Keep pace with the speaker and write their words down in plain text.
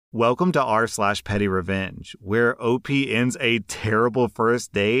Welcome to r/Petty Revenge, where OP ends a terrible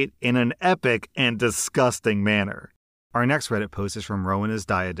first date in an epic and disgusting manner. Our next Reddit post is from Rowan is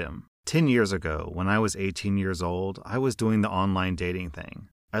Diadem. 10 years ago, when I was 18 years old, I was doing the online dating thing.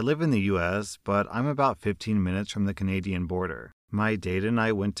 I live in the US, but I'm about 15 minutes from the Canadian border. My date and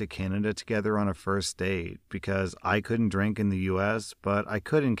I went to Canada together on a first date because I couldn't drink in the US, but I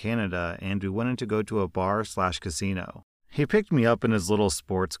could in Canada, and we wanted to go to a bar/casino. He picked me up in his little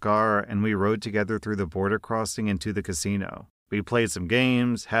sports car, and we rode together through the border crossing into the casino. We played some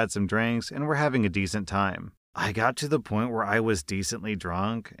games, had some drinks, and were having a decent time. I got to the point where I was decently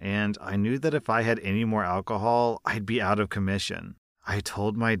drunk, and I knew that if I had any more alcohol, I'd be out of commission. I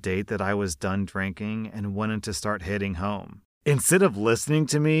told my date that I was done drinking and wanted to start heading home. Instead of listening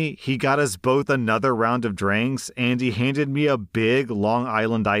to me, he got us both another round of drinks, and he handed me a big Long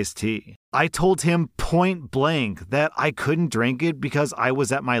Island iced tea. I told him point blank that I couldn't drink it because I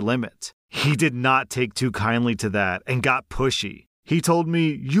was at my limit. He did not take too kindly to that and got pushy. He told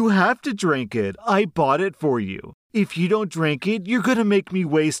me, "You have to drink it. I bought it for you. If you don't drink it, you're gonna make me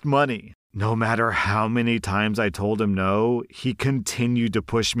waste money." No matter how many times I told him no, he continued to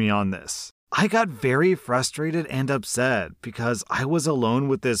push me on this. I got very frustrated and upset because I was alone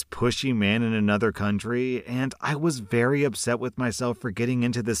with this pushy man in another country, and I was very upset with myself for getting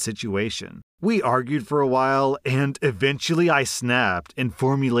into this situation. We argued for a while, and eventually I snapped and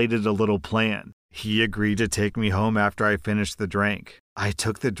formulated a little plan. He agreed to take me home after I finished the drink. I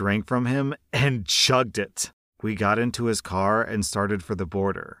took the drink from him and chugged it. We got into his car and started for the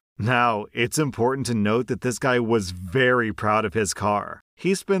border. Now, it's important to note that this guy was very proud of his car.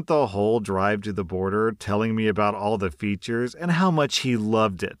 He spent the whole drive to the border telling me about all the features and how much he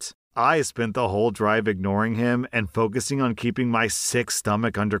loved it. I spent the whole drive ignoring him and focusing on keeping my sick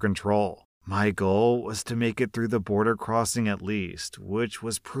stomach under control. My goal was to make it through the border crossing at least, which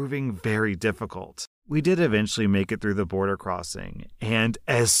was proving very difficult. We did eventually make it through the border crossing, and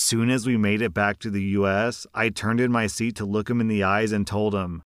as soon as we made it back to the US, I turned in my seat to look him in the eyes and told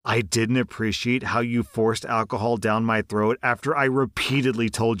him, "I didn't appreciate how you forced alcohol down my throat after I repeatedly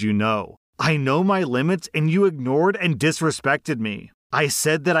told you no. I know my limits and you ignored and disrespected me. I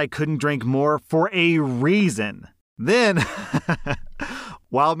said that I couldn't drink more for a reason." Then,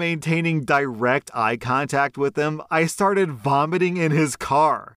 while maintaining direct eye contact with him, I started vomiting in his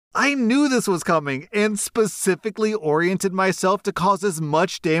car. I knew this was coming and specifically oriented myself to cause as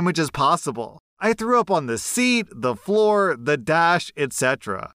much damage as possible. I threw up on the seat, the floor, the dash,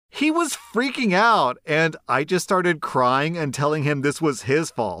 etc. He was freaking out, and I just started crying and telling him this was his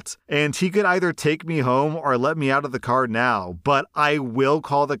fault, and he could either take me home or let me out of the car now, but I will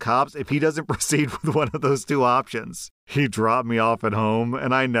call the cops if he doesn't proceed with one of those two options. He dropped me off at home,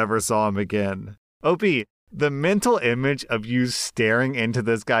 and I never saw him again. OP, the mental image of you staring into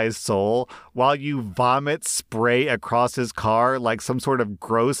this guy's soul while you vomit spray across his car like some sort of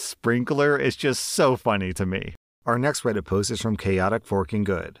gross sprinkler is just so funny to me. Our next Reddit post is from Chaotic Forking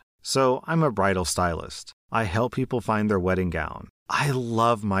Good. So, I'm a bridal stylist. I help people find their wedding gown. I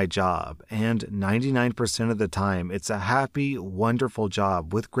love my job, and 99% of the time, it's a happy, wonderful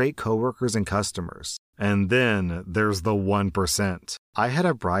job with great coworkers and customers. And then there's the 1%. I had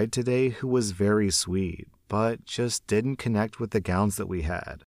a bride today who was very sweet, but just didn't connect with the gowns that we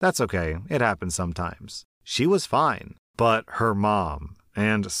had. That's okay, it happens sometimes. She was fine, but her mom,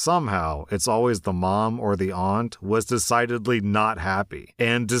 and somehow it's always the mom or the aunt, was decidedly not happy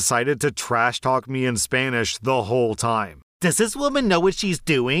and decided to trash talk me in Spanish the whole time. "Does this woman know what she's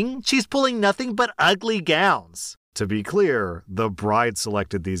doing? She's pulling nothing but ugly gowns." To be clear, the bride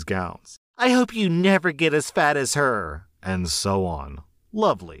selected these gowns. "I hope you never get as fat as her," and so on.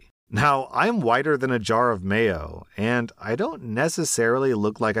 Lovely. Now, I'm whiter than a jar of mayo, and I don't necessarily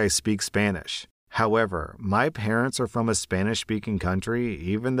look like I speak Spanish. However, my parents are from a Spanish-speaking country,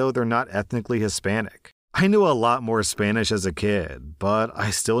 even though they're not ethnically Hispanic. I knew a lot more Spanish as a kid, but I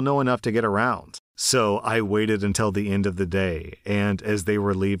still know enough to get around. So I waited until the end of the day, and as they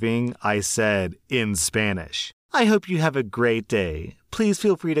were leaving, I said, in Spanish, "I hope you have a great day. Please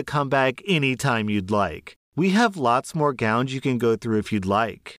feel free to come back anytime you'd like. We have lots more gowns you can go through if you'd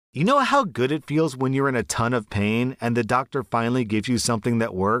like." You know how good it feels when you're in a ton of pain and the doctor finally gives you something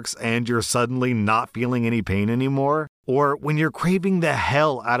that works and you're suddenly not feeling any pain anymore? Or when you're craving the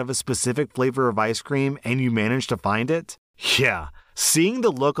hell out of a specific flavor of ice cream and you manage to find it? Yeah, seeing the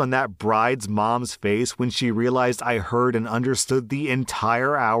look on that bride's mom's face when she realized I heard and understood the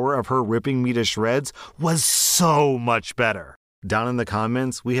entire hour of her ripping me to shreds was so much better. Down in the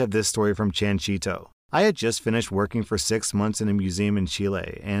comments, we have this story from Chanchito. I had just finished working for 6 months in a museum in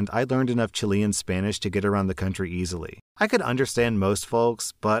Chile, and I learned enough Chilean Spanish to get around the country easily. I could understand most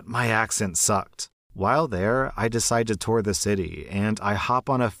folks, but my accent sucked. While there, I decide to tour the city, and I hop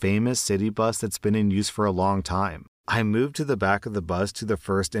on a famous city bus that's been in use for a long time. I move to the back of the bus to the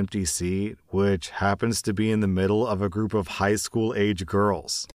first empty seat, which happens to be in the middle of a group of high school-age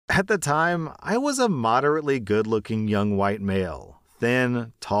girls. At the time, I was a moderately good-looking young white male,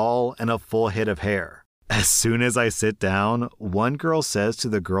 thin, tall, and a full head of hair. As soon as I sit down, one girl says to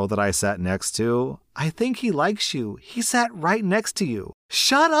the girl that I sat next to, "I think he likes you. He sat right next to you."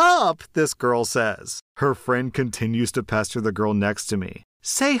 "Shut up," this girl says. Her friend continues to pester the girl next to me.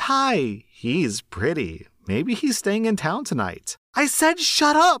 "Say hi. He's pretty. Maybe he's staying in town tonight." "I said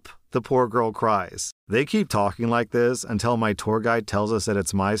shut up," the poor girl cries. They keep talking like this until my tour guide tells us that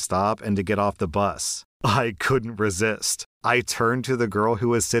it's my stop and to get off the bus. I couldn't resist. I turned to the girl who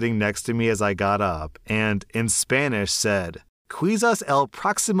was sitting next to me as I got up and, in Spanish, said, "Quizás el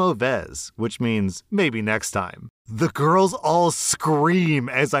próximo vez," which means maybe next time. The girls all scream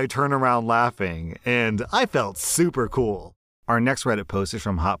as I turn around laughing, and I felt super cool. Our next Reddit post is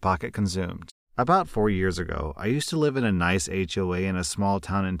from Hot Pocket Consumed. About 4 years ago, I used to live in a nice HOA in a small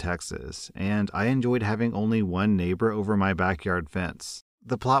town in Texas, and I enjoyed having only one neighbor over my backyard fence.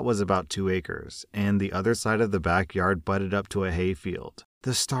 The plot was about 2 acres, and the other side of the backyard butted up to a hayfield.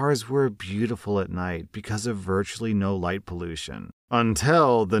 The stars were beautiful at night because of virtually no light pollution.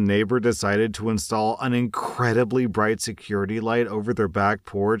 Until the neighbor decided to install an incredibly bright security light over their back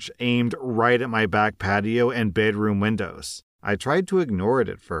porch aimed right at my back patio and bedroom windows. I tried to ignore it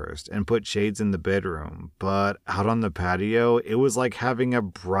at first and put shades in the bedroom, but out on the patio, it was like having a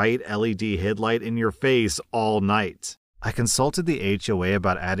bright LED headlight in your face all night. I consulted the HOA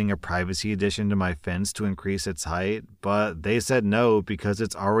about adding a privacy addition to my fence to increase its height, but they said no because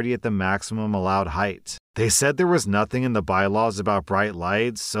it's already at the maximum allowed height. They said there was nothing in the bylaws about bright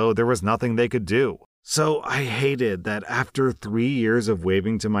lights, so there was nothing they could do. So I hated that after 3 years of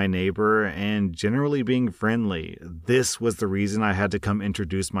waving to my neighbor and generally being friendly, this was the reason I had to come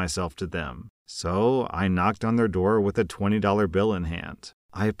introduce myself to them. So I knocked on their door with a $20 bill in hand.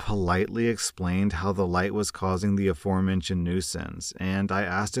 I politely explained how the light was causing the aforementioned nuisance, and I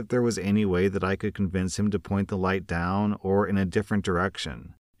asked if there was any way that I could convince him to point the light down or in a different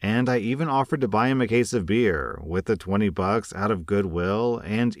direction. And I even offered to buy him a case of beer with the $20 out of goodwill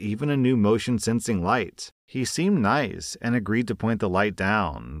and even a new motion sensing light. He seemed nice and agreed to point the light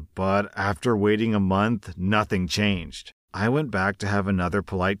down, but after waiting a month, nothing changed. I went back to have another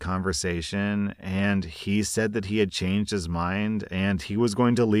polite conversation, and he said that he had changed his mind and he was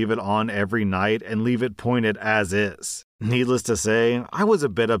going to leave it on every night and leave it pointed as is. Needless to say, I was a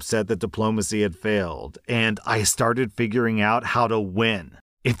bit upset that diplomacy had failed, and I started figuring out how to win.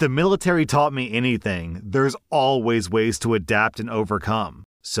 If the military taught me anything, there's always ways to adapt and overcome.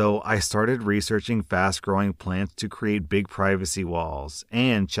 So I started researching fast-growing plants to create big privacy walls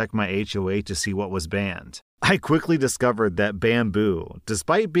and check my HOA to see what was banned. I quickly discovered that bamboo,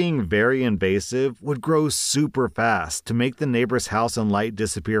 despite being very invasive, would grow super fast to make the neighbor's house and light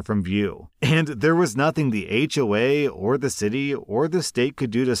disappear from view. And there was nothing the HOA or the city or the state could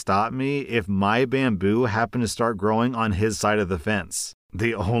do to stop me if my bamboo happened to start growing on his side of the fence.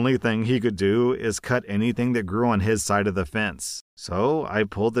 The only thing he could do is cut anything that grew on his side of the fence. So I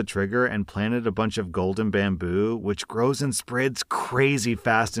pulled the trigger and planted a bunch of golden bamboo, which grows and spreads crazy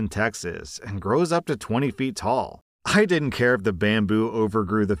fast in Texas and grows up to 20 feet tall. I didn't care if the bamboo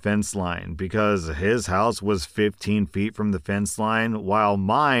overgrew the fence line because his house was 15 feet from the fence line while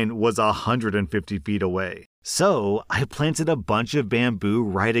mine was 150 feet away. So I planted a bunch of bamboo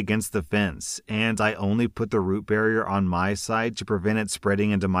right against the fence, and I only put the root barrier on my side to prevent it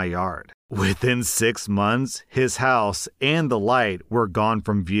spreading into my yard. Within 6 months, his house and the light were gone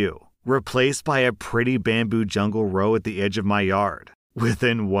from view, replaced by a pretty bamboo jungle row at the edge of my yard.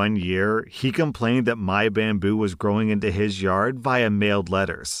 Within 1 year, he complained that my bamboo was growing into his yard via mailed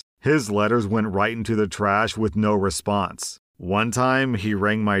letters. His letters went right into the trash with no response. One time, he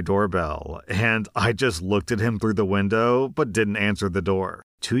rang my doorbell, and I just looked at him through the window, but didn't answer the door.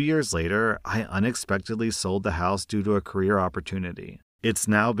 2 years later, I unexpectedly sold the house due to a career opportunity. It's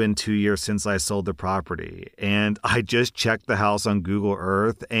now been 2 years since I sold the property, and I just checked the house on Google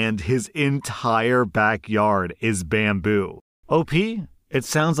Earth, and his entire backyard is bamboo. OP, it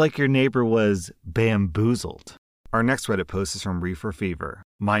sounds like your neighbor was bamboozled. Our next Reddit post is from Reefer Fever.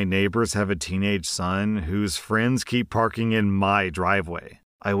 My neighbors have a teenage son whose friends keep parking in my driveway.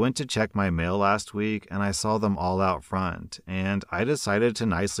 I went to check my mail last week and I saw them all out front, and I decided to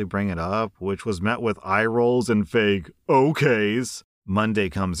nicely bring it up, which was met with eye rolls and fake okays. Monday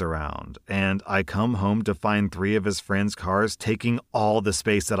comes around, and I come home to find 3 of his friends' cars taking all the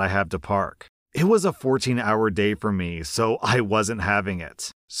space that I have to park. It was a 14-hour day for me, so I wasn't having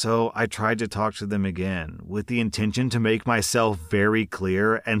it. So I tried to talk to them again, with the intention to make myself very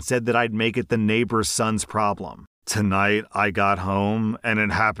clear, and said that I'd make it the neighbor's son's problem. Tonight, I got home, and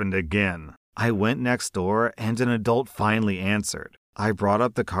it happened again. I went next door, and an adult finally answered. I brought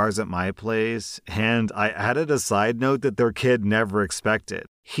up the cars at my place, and I added a side note that their kid never expected.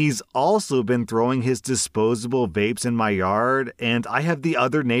 He's also been throwing his disposable vapes in my yard, and I have the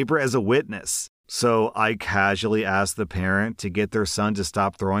other neighbor as a witness. So I casually asked the parent to get their son to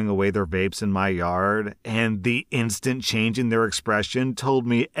stop throwing away their vapes in my yard, and the instant change in their expression told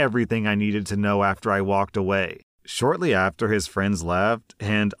me everything I needed to know after I walked away. Shortly after, his friends left,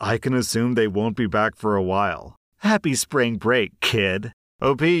 and I can assume they won't be back for a while. Happy spring break, kid.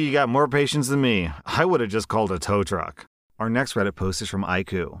 OP, you got more patience than me. I would have just called a tow truck. Our next Reddit post is from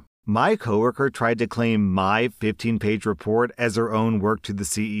Aiku. My coworker tried to claim my 15-page report as her own work to the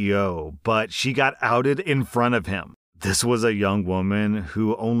CEO, but she got outed in front of him. This was a young woman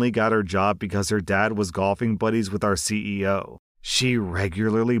who only got her job because her dad was golfing buddies with our CEO. She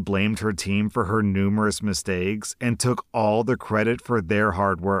regularly blamed her team for her numerous mistakes and took all the credit for their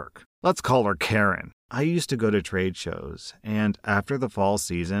hard work. Let's call her Karen. I used to go to trade shows, and after the fall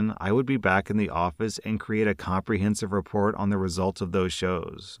season, I would be back in the office and create a comprehensive report on the results of those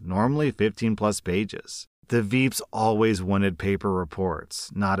shows, normally 15+ pages. The Veeps always wanted paper reports,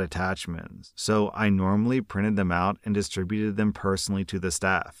 not attachments, so I normally printed them out and distributed them personally to the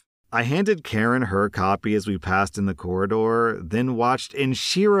staff. I handed Karen her copy as we passed in the corridor, then watched in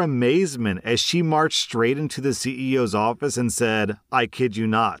sheer amazement as she marched straight into the CEO's office and said, "I kid you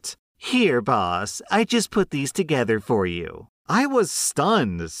not. Here, boss, I just put these together for you." I was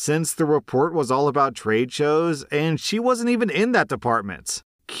stunned since the report was all about trade shows and she wasn't even in that department.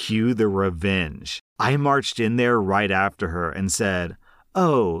 Cue the revenge. I marched in there right after her and said,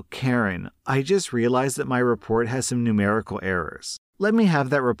 "Oh, Karen, I just realized that my report has some numerical errors. Let me have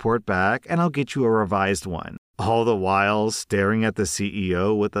that report back and I'll get you a revised one." All the while staring at the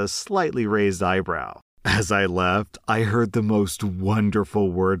CEO with a slightly raised eyebrow. As I left, I heard the most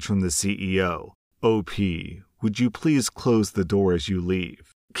wonderful words from the CEO. "OP, would you please close the door as you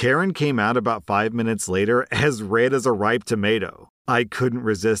leave?" Karen came out about 5 minutes later as red as a ripe tomato. I couldn't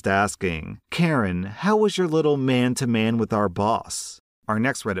resist asking, "Karen, how was your little man-to-man with our boss?" Our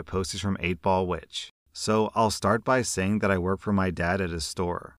next Reddit post is from 8Ball Witch. So I'll start by saying that I work for my dad at his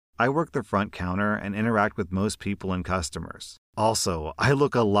store. I work the front counter and interact with most people and customers. Also, I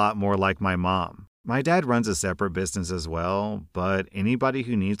look a lot more like my mom. My dad runs a separate business as well, but anybody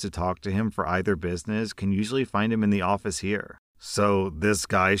who needs to talk to him for either business can usually find him in the office here. So this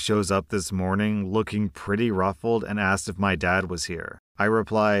guy shows up this morning looking pretty ruffled and asked if my dad was here. I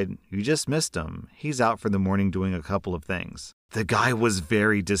replied, "You just missed him. He's out for the morning doing a couple of things." The guy was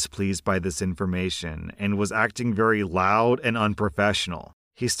very displeased by this information and was acting very loud and unprofessional.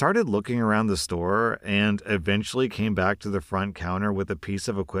 He started looking around the store and eventually came back to the front counter with a piece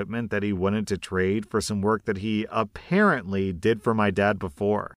of equipment that he wanted to trade for some work that he apparently did for my dad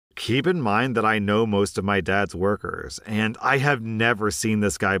before. Keep in mind that I know most of my dad's workers, and I have never seen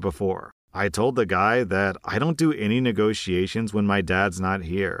this guy before. I told the guy that I don't do any negotiations when my dad's not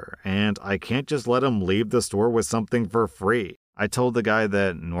here, and I can't just let him leave the store with something for free. I told the guy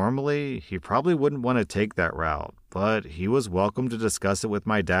that normally he probably wouldn't want to take that route, but he was welcome to discuss it with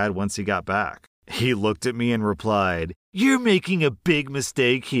my dad once he got back. He looked at me and replied, "You're making a big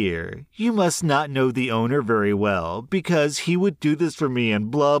mistake here. You must not know the owner very well because he would do this for me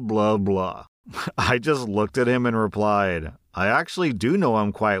and blah, blah, blah." I just looked at him and replied, "I actually do know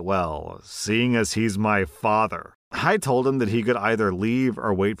him quite well, seeing as he's my father." I told him that he could either leave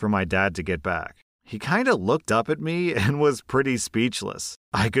or wait for my dad to get back. He kind of looked up at me and was pretty speechless.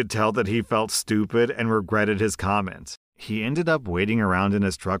 I could tell that he felt stupid and regretted his comment. He ended up waiting around in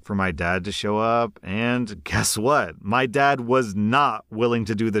his truck for my dad to show up, and guess what? My dad was not willing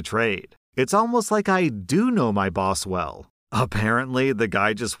to do the trade. It's almost like I do know my boss well. Apparently, the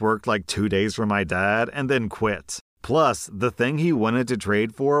guy just worked like 2 days for my dad and then quit. Plus, the thing he wanted to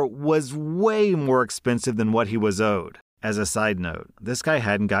trade for was way more expensive than what he was owed. As a side note, this guy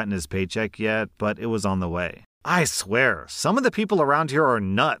hadn't gotten his paycheck yet, but it was on the way. I swear, some of the people around here are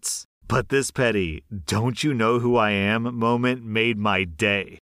nuts. But this petty, "don't you know who I am" moment made my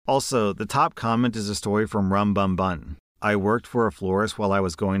day. Also, the top comment is a story from Rum Bum Bun. I worked for a florist while I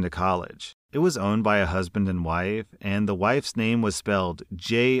was going to college. It was owned by a husband and wife, and the wife's name was spelled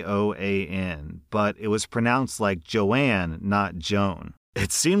Joan, but it was pronounced like Joanne, not Joan.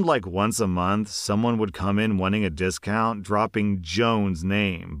 It seemed like once a month, someone would come in wanting a discount, dropping Joan's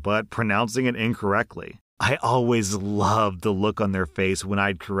name, but pronouncing it incorrectly. I always loved the look on their face when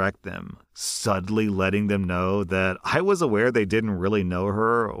I'd correct them, subtly letting them know that I was aware they didn't really know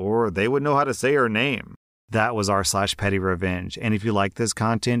her or they would know how to say her name. That was r/Petty Revenge, and if you like this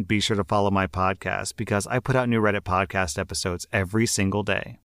content, be sure to follow my podcast because I put out new Reddit podcast episodes every single day.